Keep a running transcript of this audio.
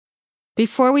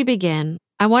Before we begin,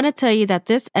 I want to tell you that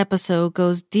this episode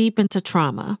goes deep into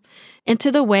trauma,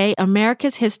 into the way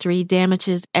America's history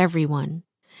damages everyone.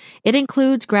 It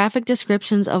includes graphic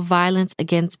descriptions of violence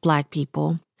against Black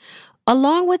people,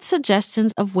 along with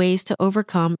suggestions of ways to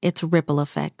overcome its ripple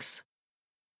effects.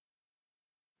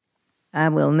 I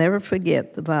will never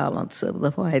forget the violence of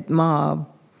the white mob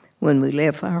when we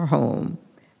left our home.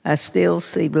 I still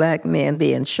see Black men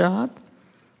being shot,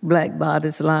 Black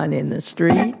bodies lying in the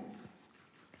street.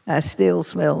 I still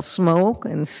smell smoke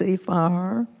and see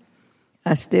fire.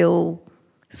 I still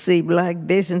see Black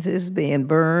businesses being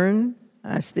burned.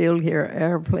 I still hear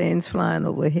airplanes flying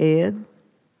overhead.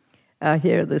 I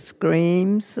hear the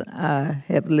screams. I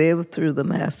have lived through the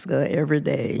massacre every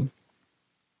day.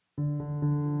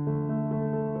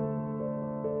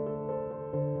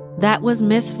 That was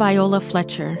Miss Viola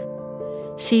Fletcher.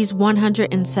 She's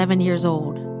 107 years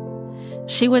old.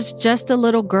 She was just a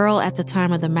little girl at the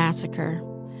time of the massacre.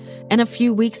 And a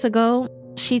few weeks ago,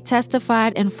 she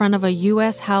testified in front of a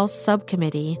U.S. House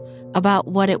subcommittee about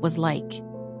what it was like.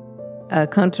 Our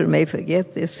country may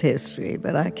forget this history,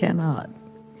 but I cannot.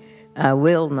 I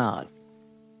will not.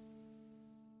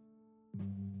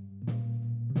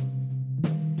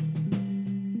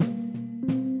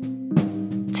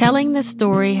 Telling this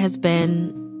story has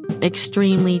been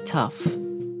extremely tough.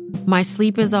 My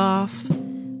sleep is off.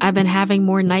 I've been having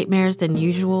more nightmares than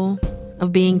usual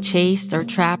of being chased or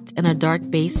trapped in a dark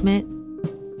basement.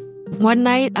 One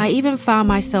night, I even found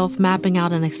myself mapping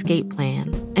out an escape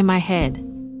plan in my head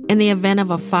in the event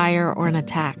of a fire or an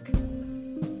attack.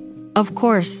 Of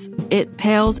course, it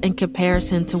pales in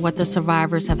comparison to what the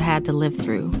survivors have had to live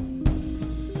through.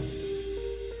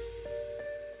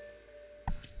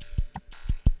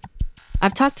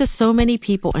 I've talked to so many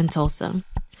people in Tulsa.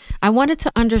 I wanted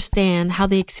to understand how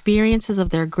the experiences of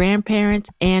their grandparents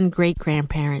and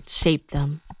great-grandparents shaped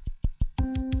them.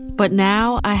 But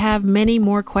now I have many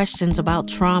more questions about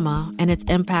trauma and its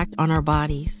impact on our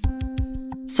bodies.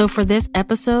 So for this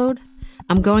episode,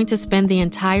 I'm going to spend the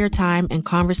entire time in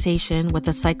conversation with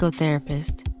a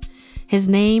psychotherapist. His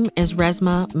name is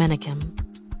Resmaa Menakem.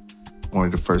 One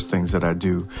of the first things that I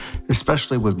do,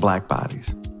 especially with Black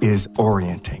bodies, is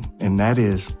orienting. And that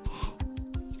is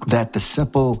that the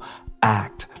simple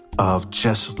act of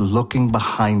just looking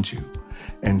behind you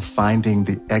and finding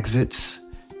the exits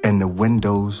and the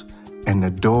windows and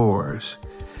the doors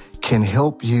can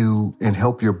help you and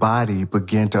help your body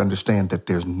begin to understand that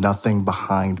there's nothing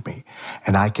behind me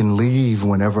and I can leave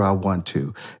whenever I want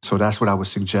to. So that's what I would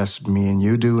suggest me and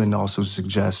you do, and also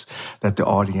suggest that the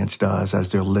audience does as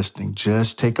they're listening.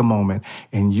 Just take a moment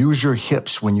and use your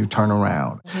hips when you turn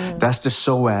around. Mm-hmm. That's the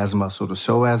psoas muscle. The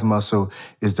psoas muscle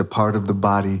is the part of the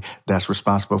body that's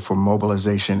responsible for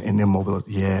mobilization and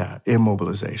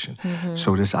immobilization. Mm-hmm.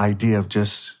 So this idea of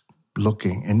just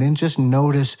looking, and then just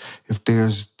notice if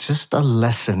there's just a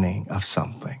lessening of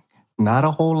something. Not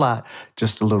a whole lot,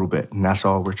 just a little bit. And that's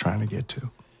all we're trying to get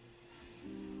to.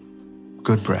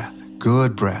 Good breath,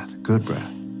 good breath, good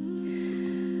breath.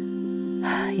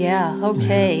 Yeah,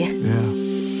 okay. Yeah.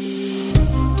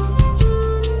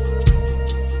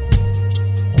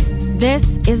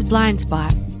 This is Blind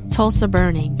Spot, Tulsa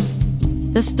Burning.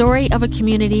 The story of a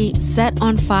community set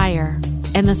on fire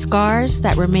and the scars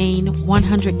that remain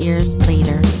 100 years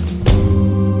later.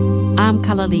 I'm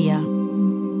Kalalea.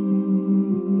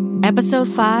 Episode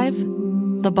 5,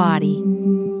 The Body.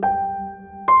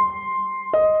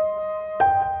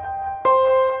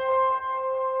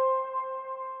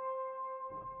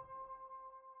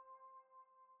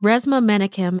 Resmaa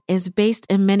Menakem is based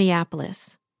in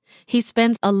Minneapolis. He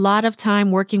spends a lot of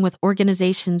time working with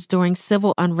organizations during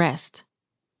civil unrest.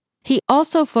 He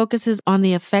also focuses on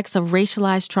the effects of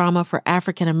racialized trauma for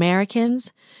African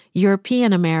Americans,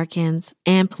 European Americans,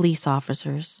 and police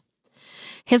officers.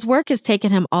 His work has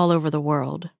taken him all over the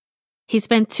world. He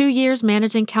spent 2 years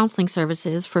managing counseling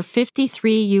services for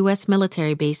 53 U.S.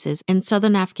 military bases in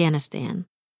southern Afghanistan.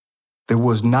 There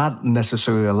was not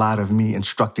necessarily a lot of me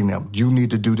instructing them, you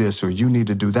need to do this or you need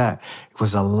to do that. It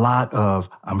was a lot of,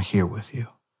 I'm here with you.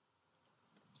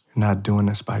 You're not doing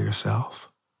this by yourself.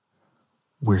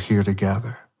 We're here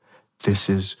together. This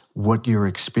is what you're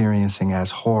experiencing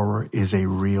as horror is a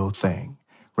real thing,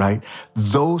 right?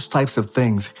 Those types of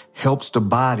things helps the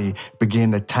body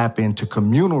begin to tap into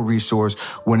communal resource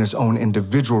when its own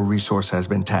individual resource has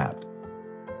been tapped.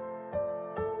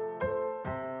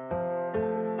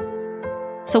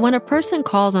 So when a person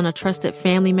calls on a trusted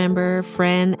family member,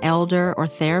 friend, elder, or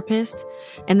therapist,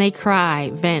 and they cry,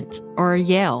 vent, or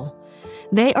yell,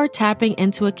 they are tapping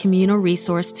into a communal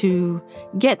resource to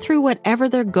get through whatever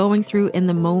they're going through in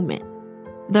the moment.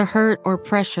 the hurt or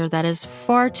pressure that is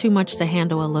far too much to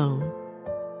handle alone.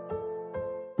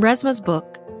 Resma's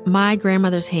book, My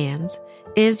Grandmother's Hands,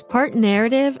 is part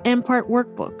narrative and part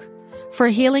workbook for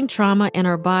healing trauma in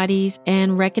our bodies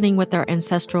and reckoning with our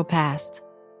ancestral past.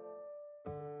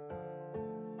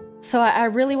 So I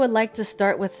really would like to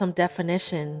start with some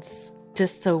definitions,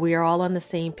 just so we are all on the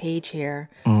same page here.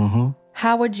 Mm-hmm.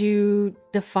 How would you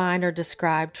define or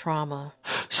describe trauma?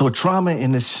 So trauma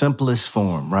in its simplest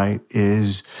form, right,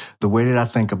 is the way that I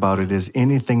think about it is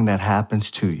anything that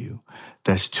happens to you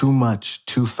that's too much,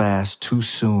 too fast, too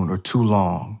soon, or too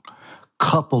long,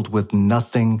 coupled with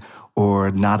nothing or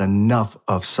not enough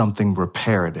of something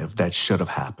reparative that should have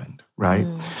happened, right?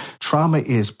 Trauma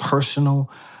is personal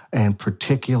and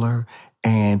particular.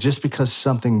 And just because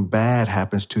something bad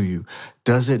happens to you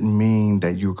doesn't mean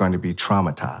that you're going to be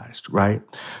traumatized, right?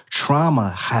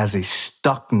 Trauma has a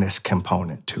stuckness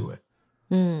component to it.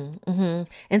 Mm-hmm.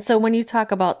 And so when you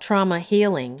talk about trauma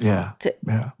healing,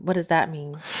 what does that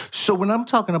mean? So when I'm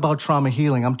talking about trauma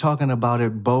healing, I'm talking about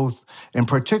it both, and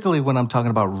particularly when I'm talking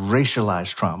about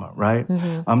racialized trauma, right?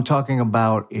 Mm-hmm. I'm talking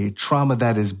about a trauma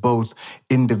that is both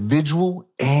individual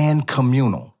and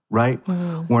communal. Right?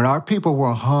 Mm-hmm. When our people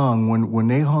were hung, when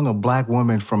they hung a black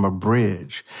woman from a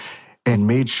bridge and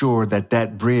made sure that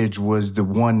that bridge was the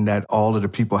one that all of the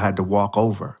people had to walk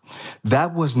over,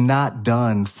 that was not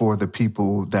done for the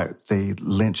people that they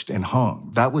lynched and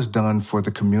hung. That was done for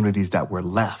the communities that were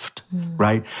left,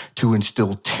 right? To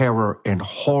instill terror and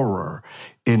horror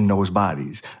in those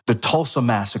bodies. The Tulsa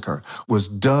massacre was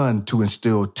done to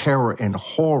instill terror and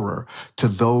horror to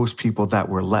those people that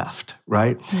were left,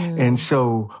 right? And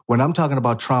so when I'm talking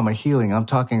about trauma healing, I'm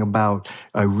talking about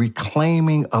a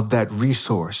reclaiming of that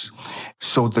resource.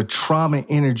 So the trauma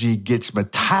energy gets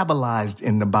metabolized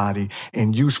in the body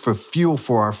and used for fuel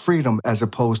for our freedom, as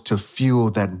opposed to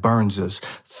fuel that burns us,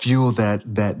 fuel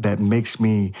that makes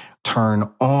me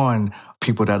turn on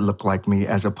people that look like me,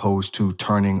 as opposed to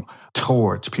turning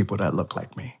towards people that look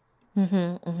like me.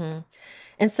 Mm-hmm, mm-hmm.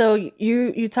 And so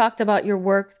you talked about your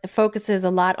work focuses a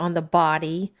lot on the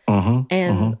body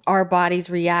and our body's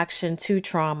reaction to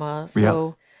trauma.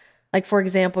 So, like, for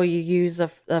example, you use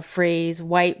a phrase,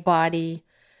 white body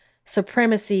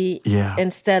supremacy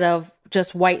instead of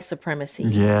just white supremacy.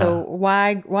 Yeah. So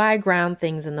why ground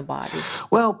things in the body?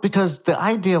 Well, because the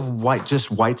idea of just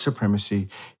white supremacy,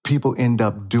 people end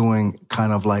up doing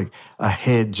kind of like a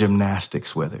head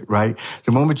gymnastics with it, right?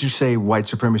 The moment you say white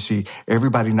supremacy,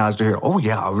 everybody nods their head. Oh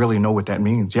yeah, I really know what that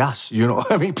means. Yes.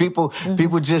 I mean, people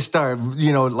just start,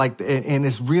 and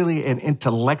it's really an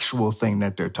intellectual thing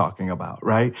that they're talking about,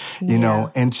 right? You know,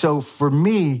 and so for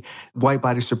me, white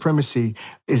body supremacy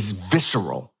is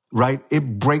visceral. Right?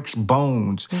 It breaks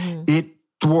bones. It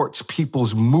thwarts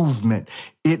people's movement.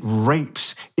 It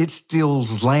rapes. It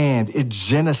steals land. It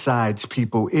genocides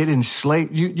people. It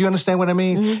enslaves. You understand what I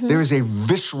mean? There is a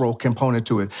visceral component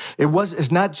to it.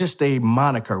 It's not just a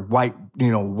moniker, white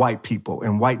people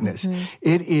and whiteness.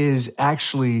 It is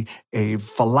actually a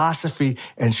philosophy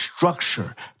and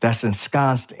structure that's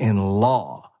ensconced in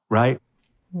law, right?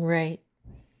 Right.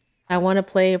 I want to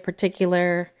play a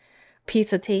particular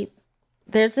piece of tape.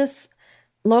 There's this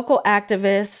local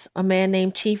activist, a man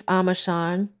named Chief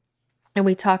Amashan, and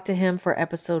we talked to him for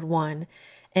episode 1.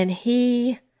 And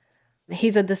he's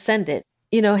a descendant.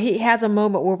 He has a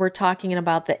moment where we're talking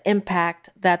about the impact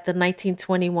that the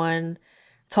 1921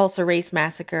 Tulsa Race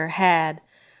Massacre had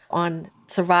on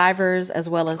survivors as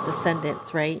well as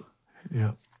descendants, right?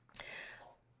 Yeah.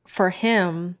 For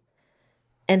him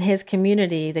and his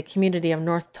community, the community of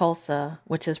North Tulsa,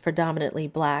 which is predominantly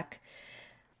Black,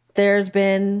 there's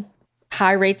been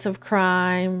high rates of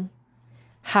crime,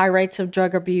 high rates of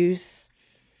drug abuse,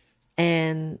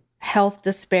 and health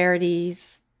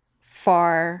disparities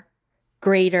far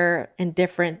greater and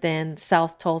different than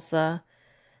South Tulsa,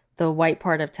 the white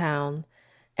part of town,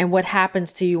 and what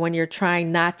happens to you when you're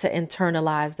trying not to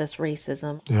internalize this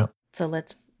racism. Yeah. So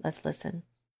let's listen.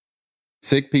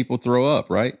 Sick people throw up,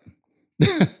 right?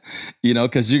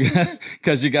 Because you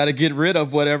got to get rid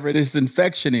of whatever this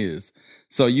infection is.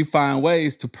 So you find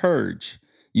ways to purge.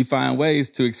 You find ways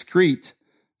to excrete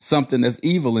something that's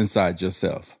evil inside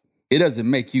yourself. It doesn't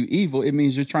make you evil. It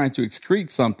means you're trying to excrete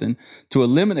something to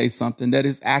eliminate something that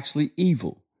is actually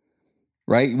evil,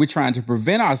 right? We're trying to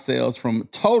prevent ourselves from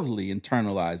totally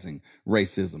internalizing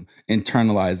racism,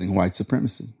 internalizing white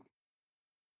supremacy.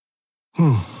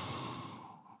 What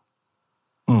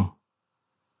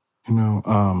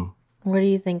are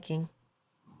you thinking?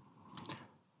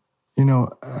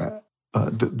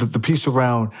 The piece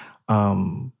around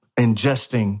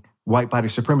ingesting white body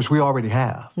supremacy, we already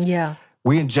have. Yeah.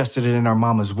 We ingested it in our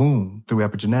mama's womb through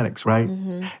epigenetics, right?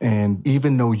 Mm-hmm. And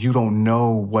even though you don't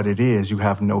know what it is, you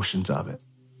have notions of it.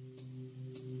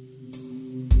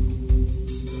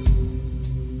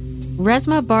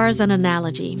 Resmaa borrows an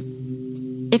analogy.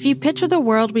 If you picture the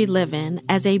world we live in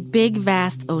as a big,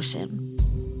 vast ocean,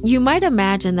 you might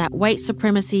imagine that white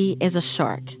supremacy is a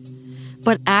shark.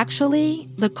 But actually,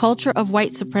 the culture of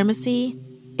white supremacy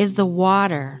is the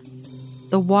water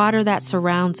that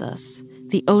surrounds us,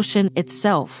 the ocean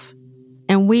itself,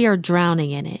 and we are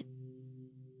drowning in it.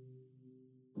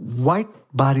 White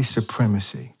body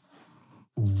supremacy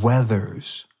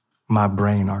weathers my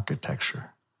brain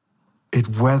architecture.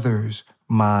 It weathers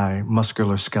my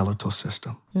musculoskeletal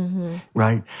system,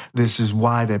 right? This is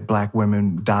why that Black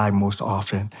women die most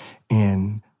often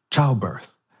in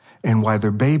childbirth and why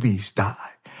their babies die.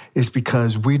 Is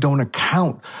because we don't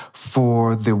account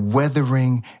for the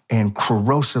weathering and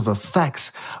corrosive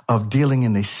effects of dealing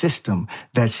in a system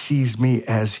that sees me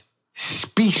as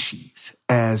species,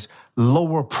 as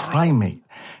lower primate.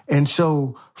 And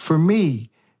so for me,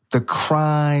 the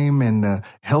crime and the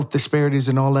health disparities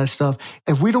and all that stuff,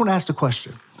 if we don't ask the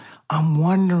question, I'm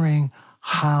wondering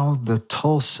how the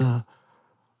Tulsa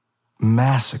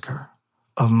massacre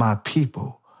of my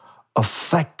people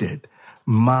affected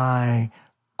my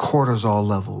cortisol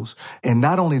levels. And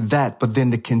not only that, but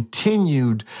then the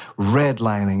continued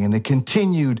redlining and the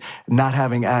continued not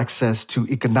having access to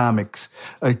economics,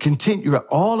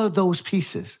 all of those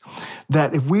pieces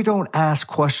that if we don't ask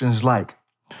questions like,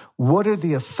 what are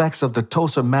the effects of the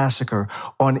Tulsa massacre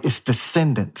on its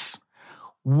descendants?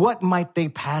 What might they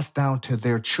pass down to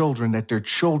their children that their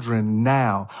children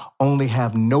now only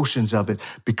have notions of it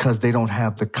because they don't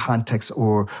have the context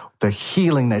or the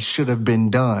healing that should have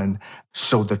been done,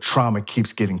 so the trauma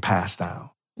keeps getting passed down?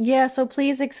 Yeah, so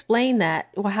please explain that,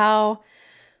 how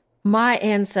my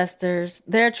ancestors,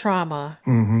 their trauma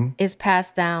is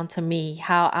passed down to me,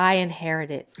 how I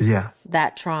inherited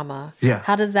that trauma. Yeah.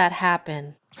 How does that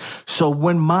happen? So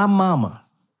when my mama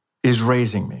is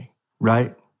raising me,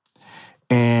 right?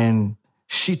 And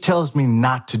she tells me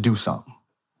not to do something,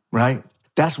 right?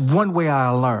 That's one way I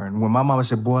learned. When my mama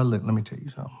said, boy, let me tell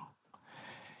you something.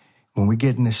 When we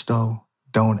get in the stove,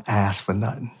 don't ask for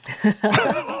nothing.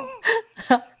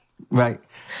 Right?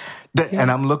 And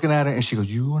I'm looking at her and she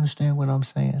goes, you understand what I'm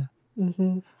saying?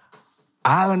 Mm-hmm.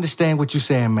 I understand what you're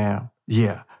saying, ma'am.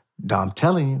 Yeah. I'm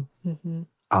telling you,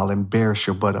 I'll embarrass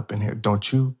your butt up in here. Don't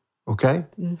you? Okay?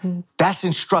 Mm-hmm. That's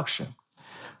instruction.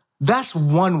 That's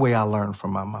one way I learned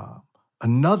from my mom.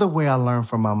 Another way I learned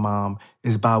from my mom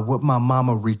is by what my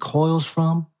mama recoils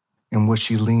from and what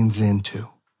she leans into.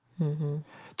 Mm-hmm.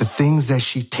 The things that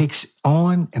she takes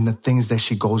on and the things that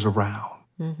she goes around.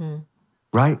 Mm-hmm.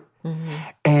 Right? Mm-hmm.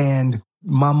 And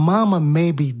my mama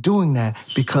may be doing that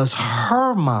because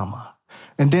her mama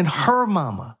and then her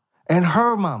mama and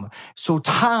her mama. So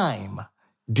time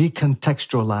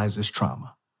decontextualizes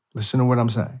trauma. Listen to what I'm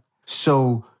saying.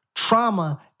 So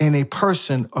trauma in a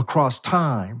person across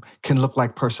time can look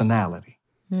like personality.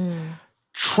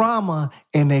 Trauma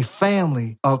in a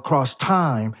family across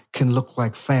time can look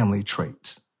like family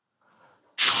traits.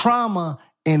 Trauma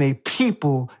in a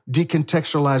people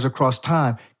decontextualized across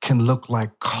time can look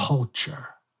like culture,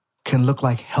 can look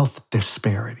like health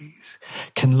disparities,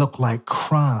 can look like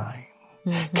crime.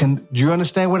 Do you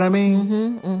understand what I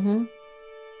mean?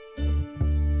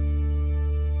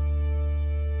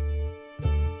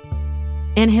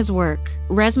 In his work,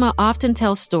 Resmaa often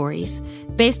tells stories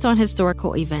based on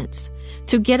historical events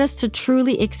to get us to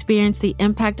truly experience the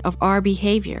impact of our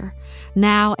behavior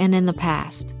now and in the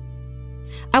past.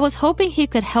 I was hoping he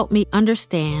could help me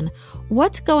understand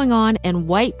what's going on in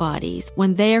white bodies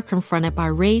when they are confronted by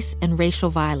race and racial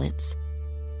violence.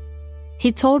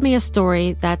 He told me a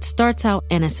story that starts out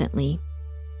innocently.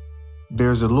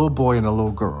 There's a little boy and a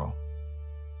little girl,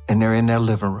 and they're in their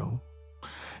living room,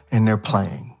 and they're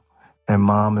playing. And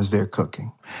mom is there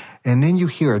cooking. And then you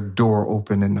hear a door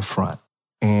open in the front.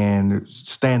 And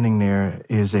standing there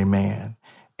is a man.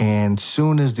 And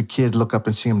soon as the kids look up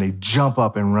and see him, they jump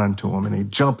up and run to him. And they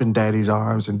jump in daddy's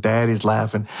arms. And daddy's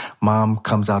laughing. Mom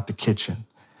comes out the kitchen.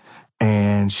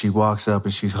 And she walks up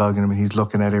and she's hugging him. And he's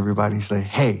looking at everybody. He's like,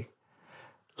 hey,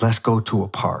 let's go to a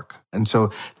park. And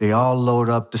so they all load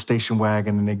up the station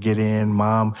wagon and they get in.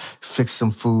 Mom fixed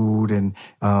some food and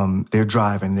they're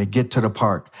driving. They get to the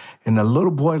park. And the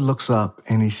little boy looks up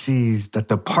and he sees that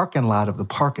the parking lot of the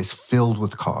park is filled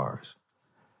with cars.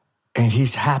 And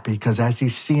he's happy because as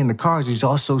he's seeing the cars, he's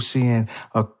also seeing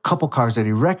a couple cars that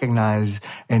he recognizes.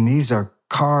 And these are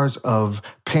cars of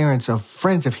parents of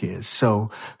friends of his. So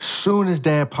soon as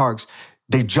dad parks,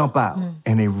 they jump out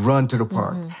and they run to the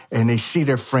park and they see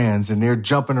their friends and they're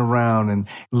jumping around, and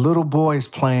little boy's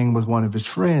playing with one of his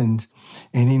friends,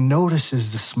 and he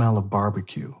notices the smell of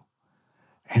barbecue.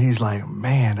 And he's like,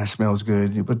 man, that smells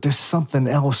good. But there's something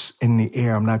else in the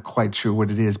air. I'm not quite sure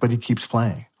what it is, but he keeps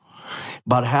playing.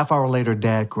 About a half hour later,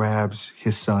 Dad grabs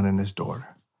his son and his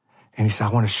daughter. And he said, I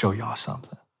want to show y'all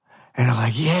something. And they're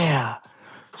like, yeah.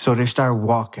 So they start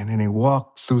walking, and they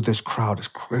walk through this crowd.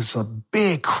 It's a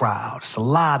big crowd. It's a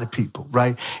lot of people,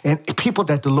 right? And people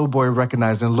that the little boy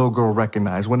recognized and the little girl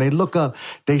recognized. When they look up,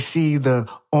 they see the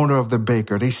owner of the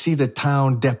baker. They see the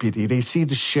town deputy. They see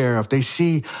the sheriff. They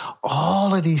see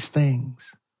all of these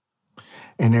things.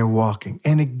 And they're walking.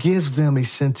 And it gives them a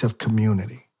sense of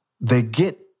community. They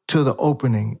get to the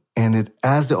opening, and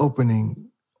as the opening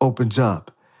opens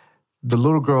up, the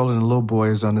little girl and the little boy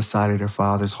is on the side of their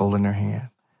fathers holding their hand.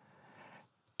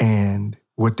 And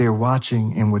what they're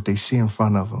watching and what they see in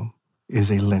front of them is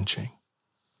a lynching.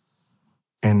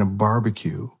 And the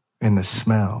barbecue and the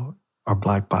smell are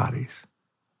black bodies.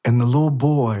 And the little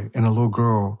boy and the little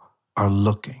girl are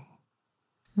looking.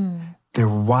 They're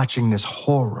watching this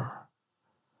horror.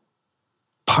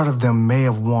 Part of them may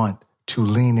have want to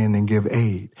lean in and give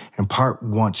aid, and part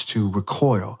wants to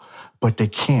recoil, but they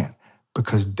can't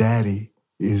because Daddy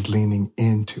is leaning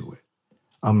into it.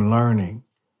 I'm learning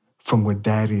from what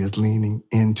Daddy is leaning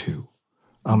into.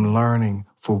 I'm learning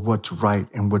for what's right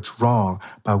and what's wrong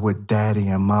by what Daddy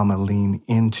and Mama lean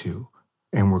into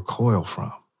and recoil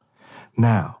from.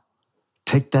 Now,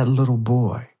 take that little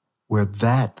boy where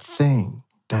that thing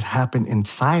that happened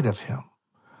inside of him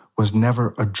was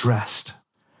never addressed.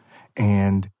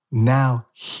 And now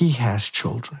he has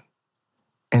children,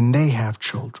 and they have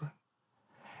children.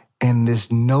 And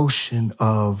this notion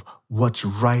of what's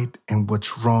right and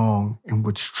what's wrong and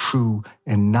what's true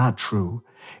and not true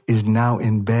is now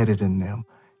embedded in them,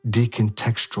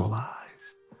 decontextualized,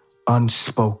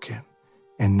 unspoken,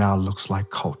 and now looks like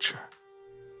culture.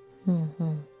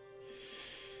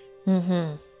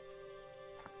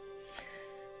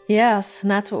 Yes,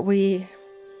 and that's what we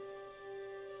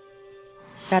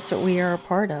are a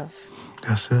part of.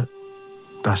 That's it.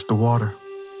 That's the water.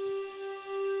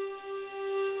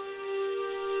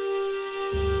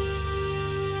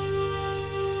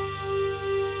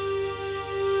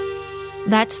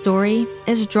 That story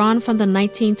is drawn from the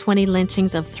 1920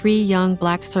 lynchings of 3 young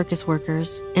Black circus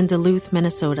workers in Duluth,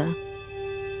 Minnesota.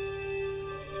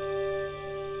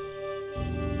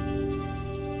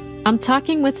 I'm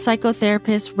talking with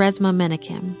psychotherapist Resmaa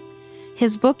Menakem.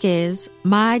 His book is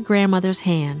My Grandmother's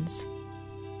Hands.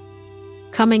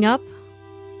 Coming up,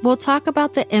 we'll talk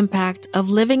about the impact of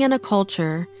living in a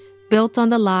culture built on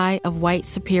the lie of white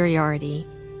superiority.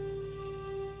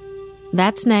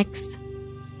 That's next.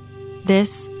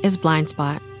 This is Blind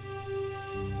Spot.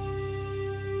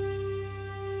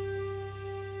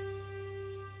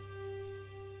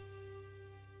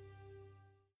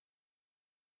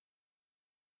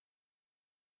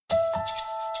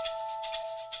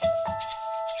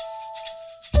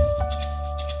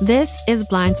 This is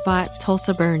Blind Spot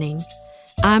Tulsa Burning.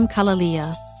 I'm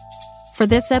Kalalea. For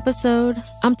this episode,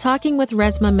 I'm talking with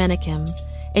Resmaa Menakem,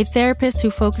 a therapist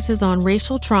who focuses on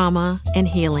racial trauma and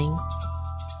healing.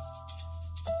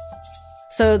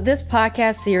 So this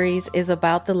podcast series is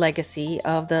about the legacy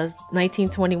of the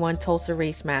 1921 Tulsa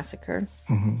Race Massacre.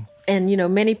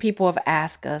 And, many people have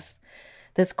asked us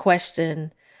this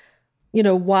question,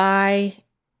 why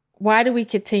do we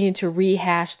continue to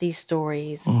rehash these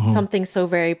stories? Something so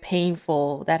very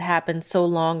painful that happened so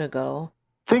long ago.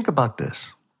 Think about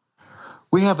this.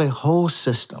 We have a whole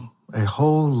system, a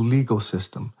whole legal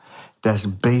system that's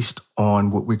based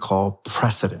on what we call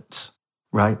precedents,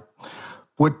 right?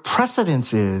 What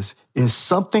precedence is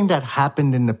something that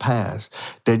happened in the past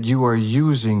that you are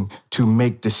using to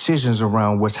make decisions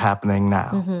around what's happening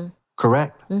now.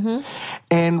 Correct?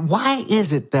 And why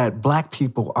is it that Black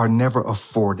people are never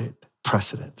afforded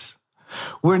precedence?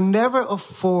 We're never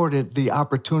afforded the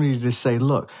opportunity to say,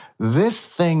 look, this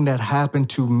thing that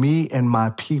happened to me and my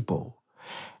people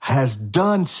has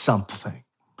done something.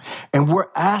 And we're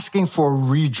asking for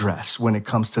redress when it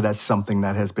comes to that something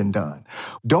that has been done.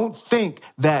 Don't think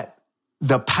that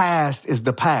the past is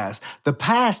the past. The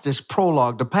past is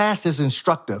prologue. The past is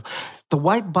instructive. The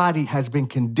white body has been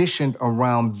conditioned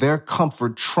around their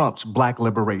comfort trumps Black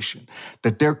liberation,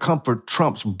 that their comfort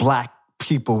trumps Black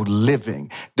people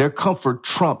living. Their comfort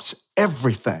trumps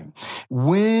everything.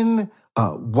 When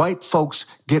white folks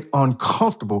get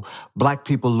uncomfortable, Black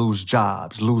people lose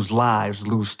jobs, lose lives,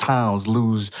 lose towns,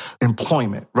 lose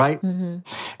employment, right?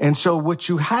 And so what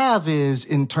you have is,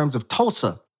 in terms of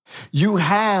Tulsa, you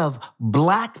have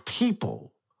Black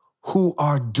people who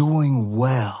are doing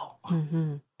well.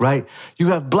 Right? You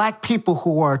have black people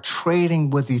who are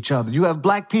trading with each other. You have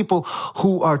black people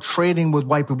who are trading with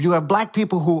white people. You have black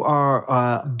people who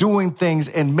are doing things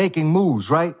and making moves,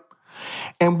 right?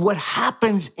 And what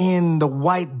happens in the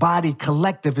white body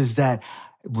collective is that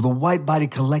the white body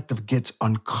collective gets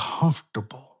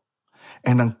uncomfortable.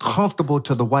 And uncomfortable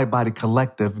to the white body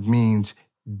collective means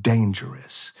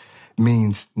dangerous,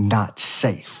 means not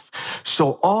safe.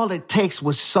 So all it takes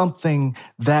was something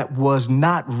that was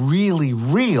not really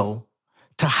real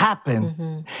to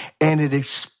happen, and it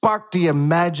sparked the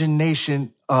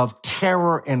imagination of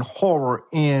terror and horror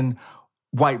in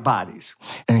white bodies.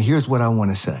 And here's what I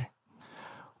want to say.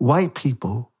 White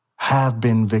people have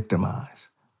been victimized,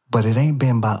 but it ain't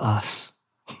been by us.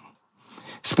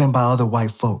 It's been by other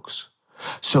white folks.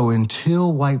 So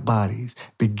until white bodies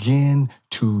begin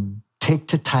to take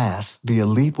to task the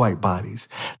elite white bodies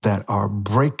that are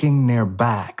breaking their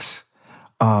backs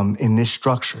in this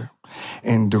structure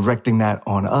and directing that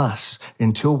on us,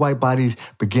 until white bodies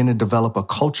begin to develop a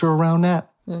culture around that,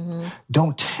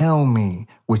 don't tell me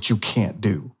what you can't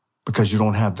do because you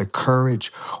don't have the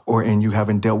courage and you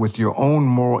haven't dealt with your own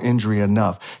moral injury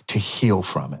enough to heal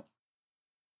from it.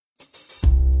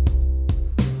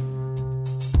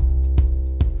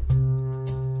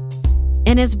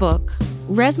 In his book,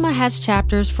 Resmaa has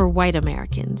chapters for white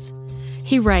Americans.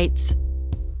 He writes,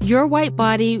 "Your white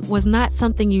body was not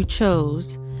something you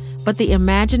chose, but the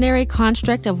imaginary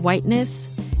construct of whiteness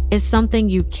is something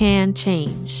you can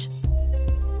change."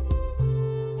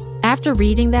 After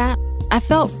reading that, I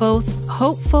felt both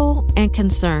hopeful and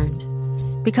concerned,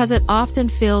 because it often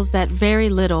feels that very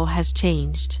little has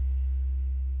changed.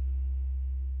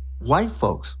 White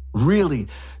folks really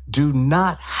do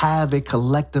not have a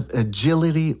collective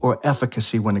agility or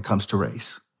efficacy when it comes to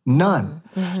race. None.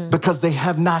 Because they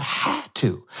have not had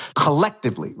to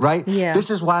collectively, right? Yeah. This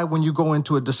is why when you go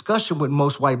into a discussion with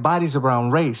most white bodies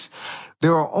around race,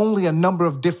 there are only a number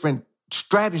of different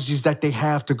strategies that they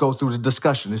have to go through the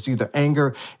discussion. It's either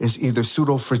anger, it's either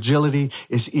pseudo-fragility,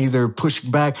 it's either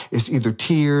pushing back, it's either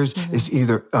tears, it's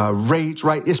either rage,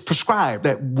 right? It's prescribed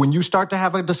that when you start to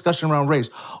have a discussion around race,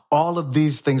 all of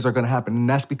these things are going to happen. And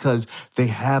that's because they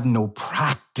have no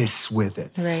practice with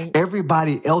it. Right.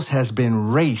 Everybody else has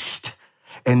been raced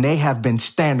and they have been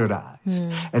standardized.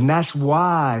 And that's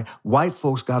why white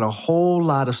folks got a whole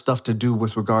lot of stuff to do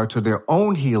with regard to their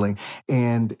own healing.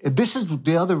 And this is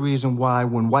the other reason why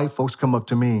when white folks come up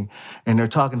to me and they're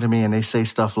talking to me and they say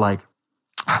stuff like,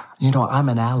 I'm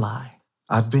an ally.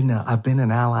 I've been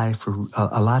an ally for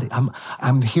a lot.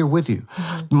 I'm here with you.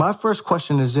 My first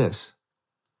question is this: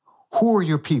 who are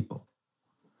your people?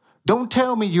 Don't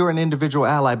tell me you're an individual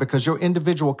ally, because your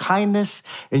individual kindness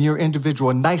and your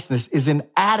individual niceness is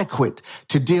inadequate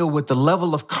to deal with the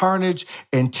level of carnage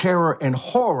and terror and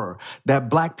horror that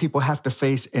black people have to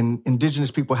face and indigenous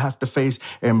people have to face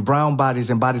and brown bodies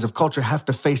and bodies of culture have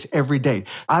to face every day.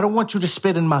 I don't want you to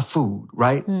spit in my food,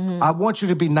 right? I want you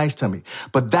to be nice to me.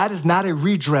 But that is not a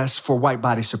redress for white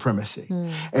body supremacy.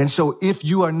 And so if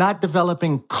you are not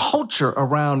developing culture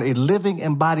around a living,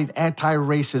 embodied,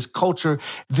 anti-racist culture,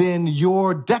 then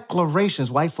your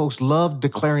declarations, white folks love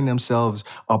declaring themselves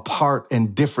apart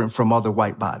and different from other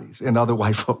white bodies and other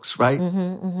white folks, right?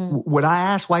 What I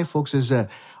ask white folks is that,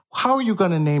 how are you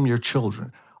going to name your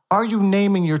children? Are you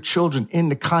naming your children in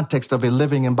the context of a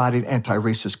living, embodied,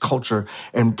 anti-racist culture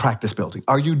and practice building?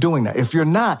 Are you doing that? If you're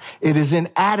not, it is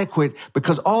inadequate,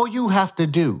 because all you have to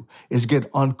do is get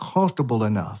uncomfortable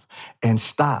enough and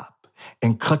stop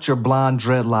and cut your blonde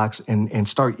dreadlocks and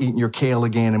start eating your kale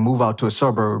again and move out to the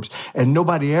suburbs. And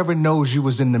nobody ever knows you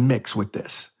was in the mix with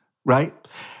this, right?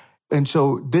 And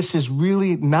so this is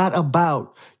really not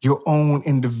about your own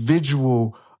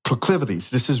individual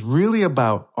proclivities. This is really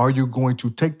about, are you going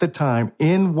to take the time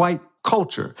in white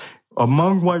culture,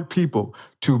 among white people,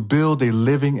 to build a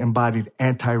living, embodied,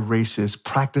 anti-racist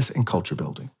practice and culture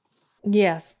building?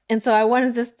 Yes. And so I want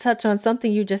to just touch on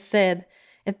something you just said.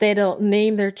 If they don't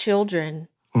name their children,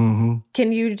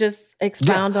 can you just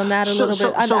expound on that a little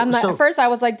bit? At first I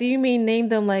was like, do you mean name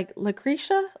them like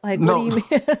Lucretia? Like, no. What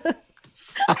do you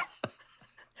mean?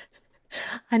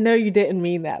 I know you didn't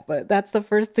mean that, but that's the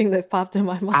first thing that popped in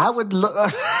my mind. I would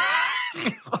look.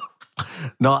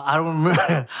 No, I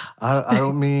don't. I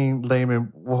don't mean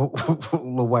naming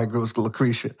little white girls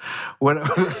Lucretia. What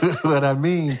I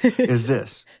mean is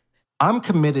this: I'm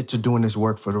committed to doing this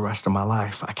work for the rest of my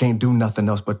life. I can't do nothing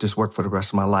else but this work for the rest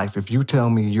of my life. If you tell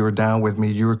me you're down with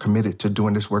me, you're committed to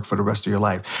doing this work for the rest of your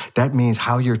life. That means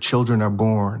how your children are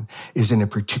born is in a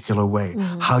particular way.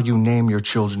 How you name your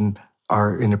children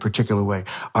are in a particular way?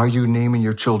 Are you naming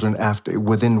your children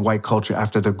within white culture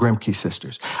after the Grimke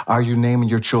sisters? Are you naming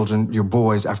your children, your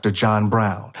boys, after John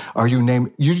Brown? Are you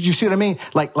naming, you see what I mean?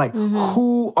 Like,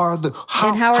 who are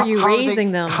and how are you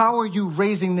raising them? How are you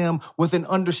raising them with an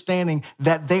understanding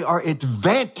that they are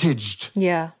advantaged?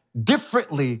 Yeah.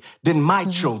 Differently than my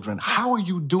children. How are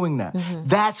you doing that?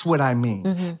 That's what I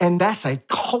mean. And that's a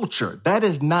culture. That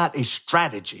is not a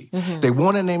strategy. They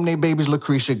want to name their babies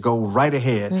Lucretia, go right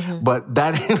ahead. But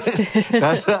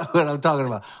that's not what I'm talking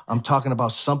about. I'm talking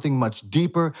about something much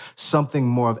deeper, something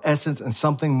more of essence, and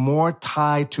something more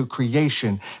tied to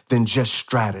creation than just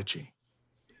strategy.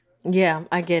 Yeah,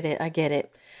 I get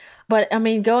it. But I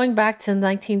mean, going back to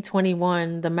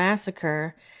 1921, the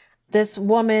massacre, this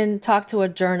woman talked to a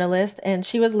journalist, and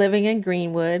she was living in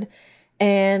Greenwood,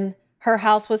 and her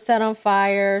house was set on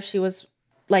fire. She was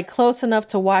like close enough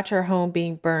to watch her home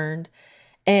being burned.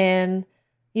 And,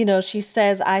 you know, she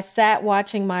says, I sat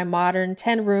watching my modern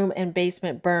 10-room and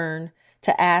basement burn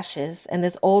to ashes. And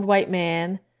this old white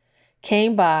man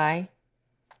came by,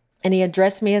 and he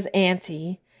addressed me as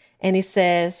auntie. And he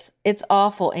says, it's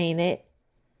awful, ain't it?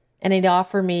 And he'd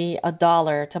offer me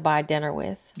 $1 to buy dinner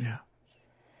with. Yeah.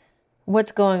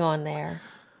 What's going on there?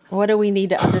 What do we need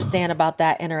to understand about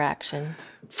that interaction?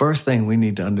 First thing we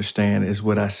need to understand is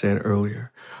what I said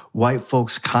earlier. White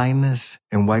folks' kindness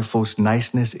and white folks'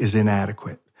 niceness is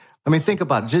inadequate. I mean, think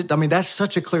about it. That's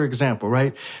such a clear example,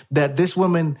 right? That this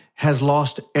woman has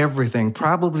lost everything,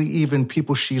 probably even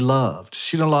people she loved.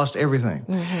 She done lost everything.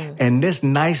 And this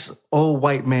nice old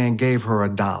white man gave her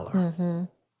 $1,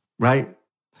 right?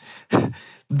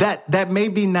 That may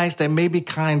be nice, that may be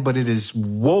kind, but it is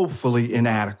woefully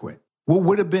inadequate. What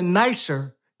would have been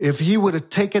nicer if he would have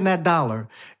taken that $1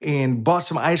 and bought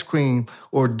some ice cream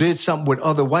or did something with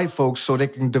other white folks so they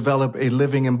can develop a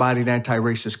living, embodied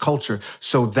anti-racist culture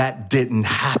so that didn't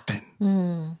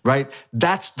happen, right?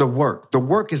 That's the work. The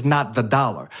work is not the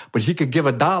 $1, but he could give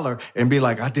 $1 and be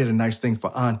like, I did a nice thing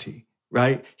for auntie.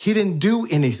 Right? He didn't do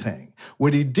anything.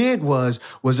 What he did was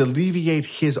alleviate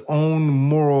his own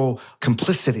moral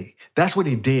complicity. That's what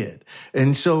he did.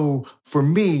 And so for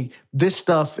me, this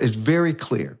stuff is very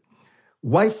clear.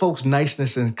 White folks'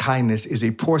 niceness and kindness is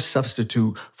a poor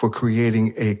substitute for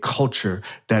creating a culture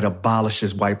that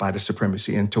abolishes white body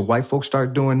supremacy. And until white folks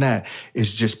start doing that,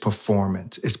 it's just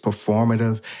performance. It's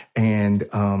performative, and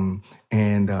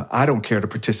I don't care to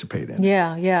participate in it.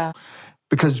 Yeah.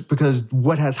 Because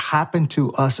what has happened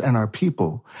to us and our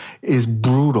people is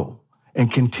brutal and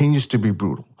continues to be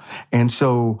brutal. And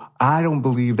so I don't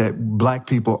believe that Black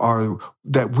people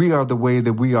that we are the way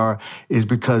that we are is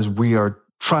because we are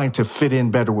trying to fit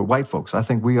in better with white folks. I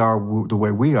think we are the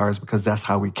way we are is because that's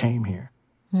how we came here.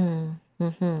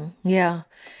 Yeah.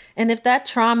 And if that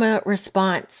trauma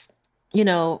response, you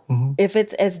know, if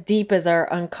it's as deep as our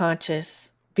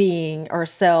unconscious being,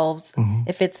 ourselves,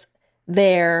 if it's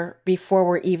there before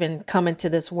we're even coming to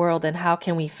this world, and how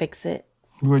can we fix it?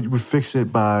 We fix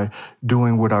it by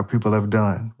doing what our people have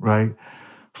done, right?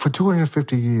 For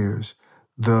 250 years,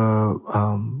 the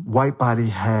white body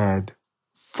had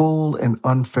full and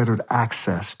unfettered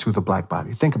access to the Black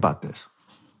body. Think about this.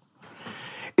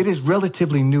 It is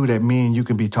relatively new that me and you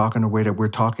can be talking the way that we're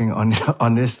talking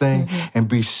on this thing and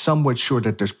be somewhat sure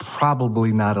that there's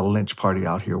probably not a lynch party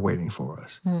out here waiting for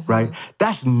us, right?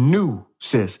 That's new,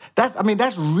 sis.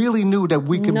 That's really new that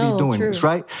we can be doing this,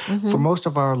 right? For most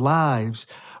of our lives,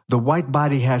 the white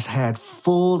body has had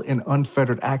full and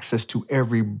unfettered access to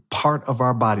every part of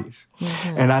our bodies.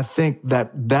 And I think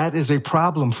that is a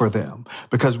problem for them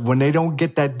because when they don't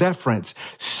get that deference,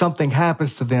 something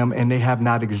happens to them and they have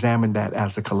not examined that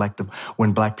as a collective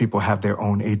when Black people have their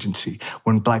own agency,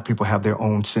 when Black people have their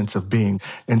own sense of being.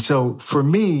 And so for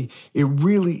me, it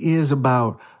really is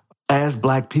about, as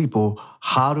Black people,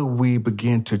 how do we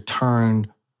begin to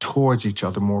turn towards each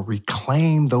other more,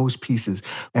 reclaim those pieces,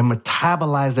 and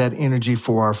metabolize that energy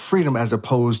for our freedom as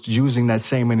opposed to using that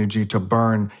same energy to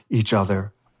burn each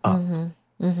other up.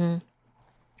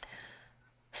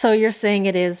 So you're saying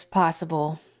it is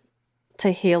possible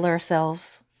to heal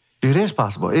ourselves? It is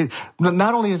possible.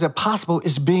 Not only is it possible,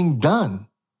 it's being done.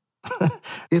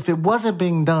 If it wasn't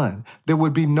being done, there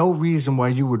would be no reason why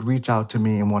you would reach out to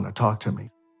me and want to talk to me.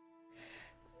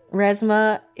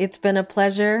 Resmaa, it's been a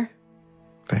pleasure.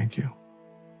 Thank you.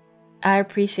 I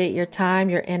appreciate your time,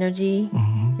 your energy,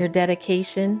 your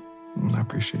dedication. I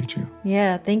appreciate you.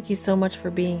 Yeah, thank you so much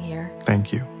for being here.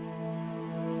 Thank you.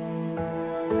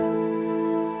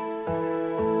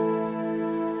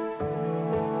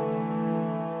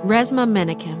 Resmaa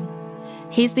Menakem.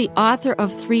 He's the author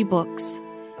of 3 books.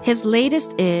 His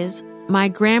latest is My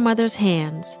Grandmother's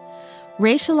Hands.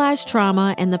 Racialized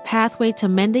Trauma and the Pathway to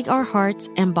Mending Our Hearts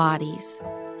and Bodies.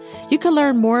 You can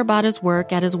learn more about his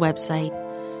work at his website,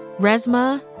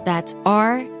 Resmaa, that's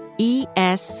RESMAA.com.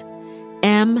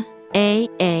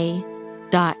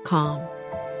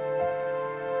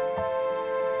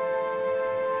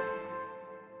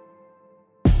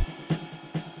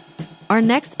 Our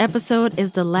next episode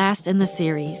is the last in the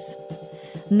series.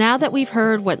 Now that we've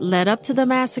heard what led up to the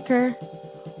massacre,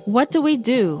 what do we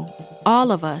do,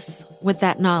 all of us, with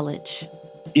that knowledge?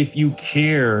 If you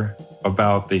care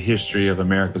about the history of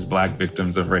America's Black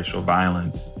victims of racial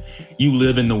violence, you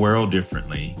live in the world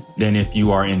differently than if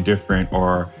you are indifferent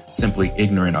or simply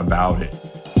ignorant about it.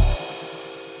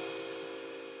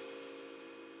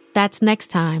 That's next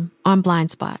time on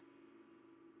Blind Spot.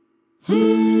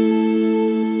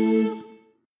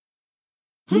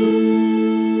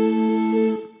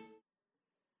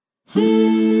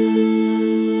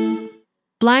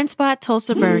 Blind Spot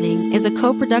Tulsa Burning is a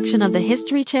co-production of the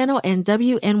History Channel and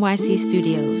WNYC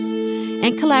Studios,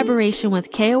 in collaboration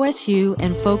with KOSU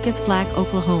and Focus Black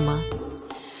Oklahoma.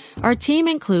 Our team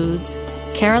includes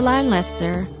Caroline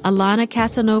Lester, Alana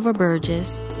Casanova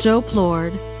Burgess, Joe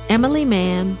Plord, Emily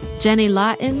Mann, Jenny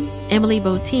Lawton, Emily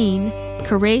Botine,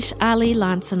 Quresh Ali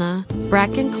Lansana,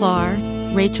 Bracken Clark,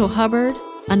 Rachel Hubbard,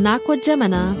 Anakwa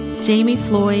Jemina, Jamie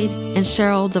Floyd, and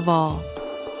Cheryl Duvall.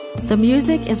 The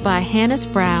music is by Hannes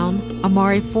Brown,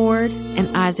 Amari Ford,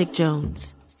 and Isaac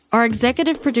Jones. Our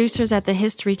executive producers at the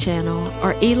History Channel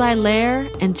are Eli Lair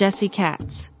and Jesse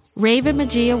Katz. Raven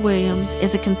Magia Williams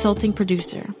is a consulting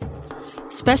producer.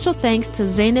 Special thanks to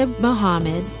Zainab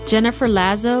Mohammed, Jennifer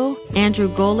Lazo, Andrew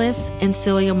Golis, and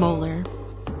Celia Moeller.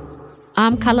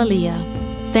 I'm Kalalia.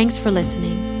 Thanks for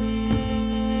listening.